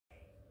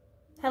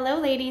Hello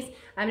ladies,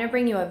 I'm going to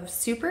bring you a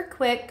super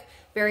quick,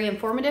 very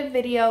informative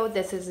video.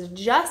 This is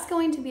just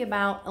going to be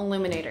about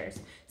illuminators.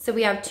 So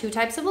we have two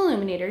types of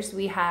illuminators.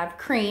 We have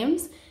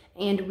creams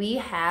and we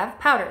have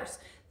powders.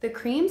 The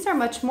creams are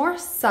much more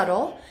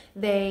subtle.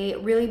 They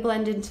really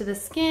blend into the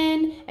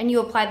skin and you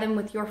apply them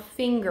with your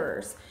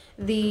fingers.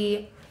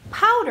 The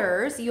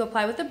powders you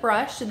apply with a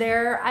brush.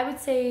 They're, I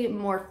would say,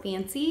 more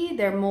fancy.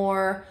 They're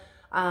more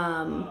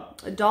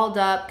dolled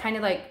up, kind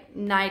of like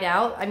night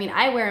out. I mean,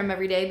 I wear them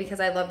every day because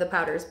I love the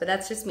powders, but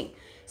that's just me.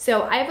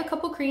 So I have a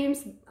couple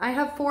creams. I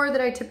have 4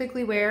 that I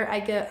typically wear. I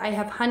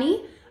have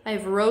honey, I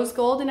have rose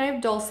gold, and I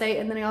have dulce,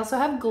 and then I also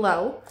have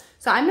glow.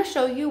 So I'm gonna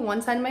show you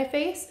one side of my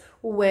face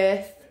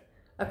with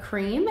a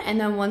cream and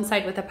then one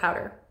side with a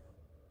powder.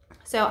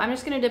 So I'm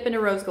just gonna dip into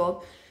rose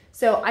gold.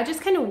 So I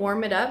just kind of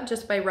warm it up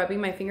just by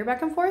rubbing my finger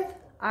back and forth.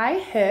 I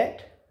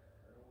hit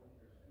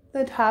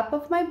the top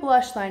of my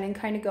blush line and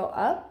kind of go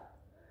up.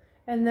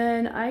 And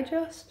then I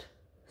just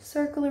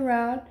circle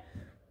around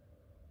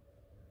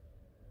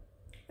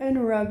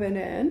and rub it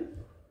in.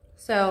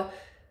 So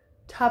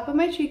top of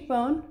my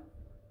cheekbone,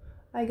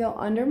 I go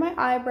under my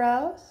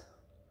eyebrows.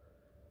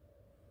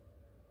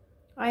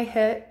 I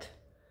hit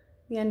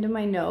the end of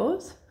my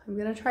nose. I'm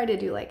gonna try to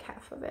do like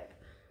half of it.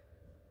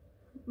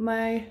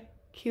 My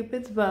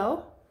Cupid's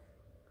bow.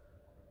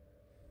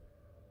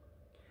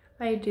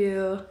 I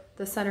do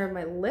the center of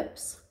my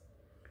lips.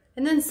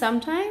 And then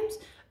sometimes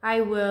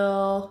I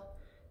will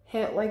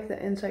hit like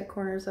the inside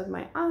corners of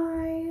my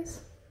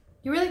eyes.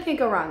 You really can't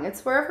go wrong.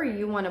 It's wherever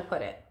you want to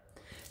put it.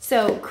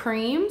 So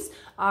creams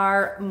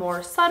are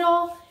more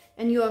subtle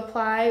and you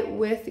apply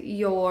with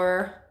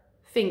your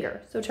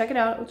finger. So check it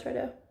out. I'll try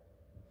to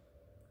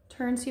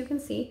turn so you can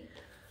see.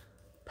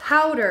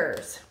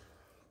 Powders.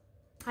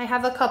 I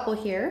have a couple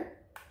here.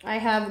 I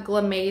have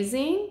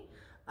Glamazing.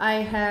 I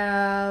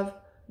have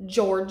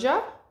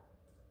Georgia.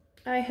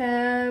 I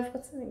have,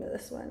 what's the name of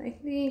this one? I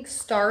think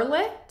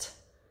Starlit.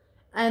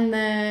 And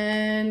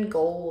then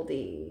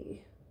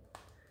Goldie.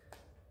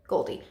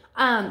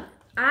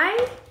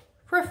 I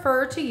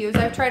prefer to use,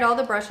 I've tried all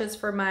the brushes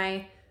for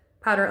my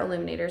powder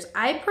illuminators.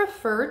 I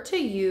prefer to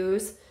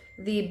use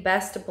the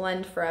Best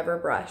Blend Forever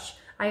brush.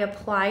 I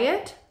apply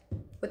it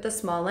with the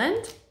small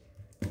end.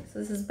 So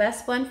this is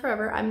Best Blend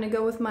Forever. I'm gonna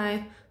go with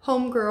my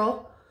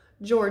homegirl,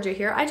 Georgia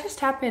here. I just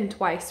tap in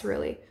twice,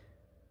 really.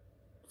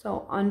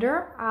 So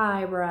under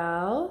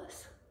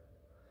eyebrows,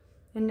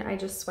 and I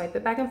just swipe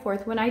it back and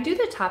forth. When I do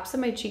the tops of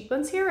my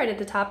cheekbones here, right at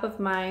the top of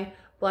my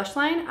blush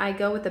line, I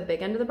go with the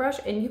big end of the brush,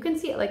 and you can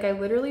see it, like I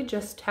literally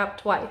just tap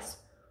twice.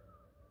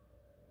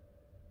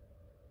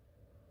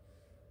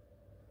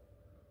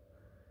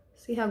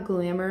 See how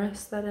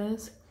glamorous that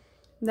is?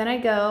 Then I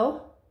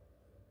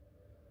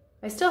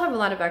still have a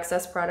lot of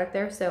excess product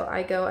there, so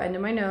I go end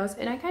of my nose,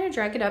 and I kind of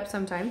drag it up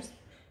sometimes.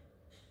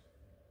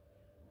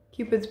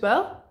 Cupid's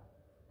bow.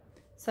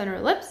 Center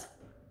of lips.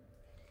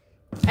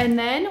 And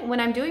then when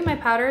I'm doing my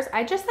powders,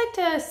 I just like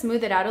to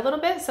smooth it out a little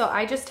bit. So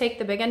I just take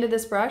the big end of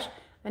this brush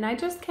and I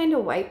just kind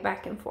of wipe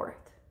back and forth.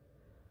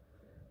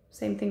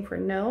 Same thing for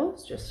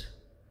nose, just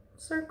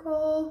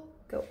circle,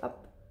 go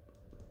up.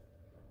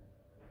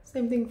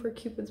 Same thing for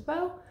Cupid's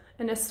bow,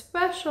 and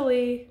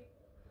especially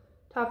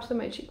tops of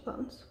my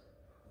cheekbones.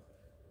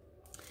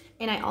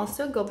 And I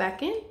also go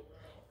back in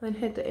and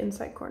hit the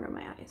inside corner of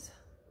my eyes.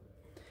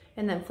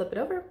 And then flip it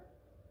over.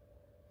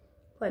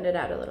 Blend it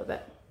out a little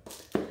bit.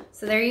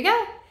 So there you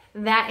go.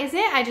 That is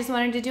it. I just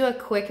wanted to do a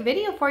quick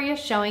video for you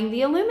showing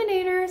the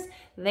illuminators.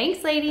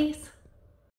 Thanks, ladies.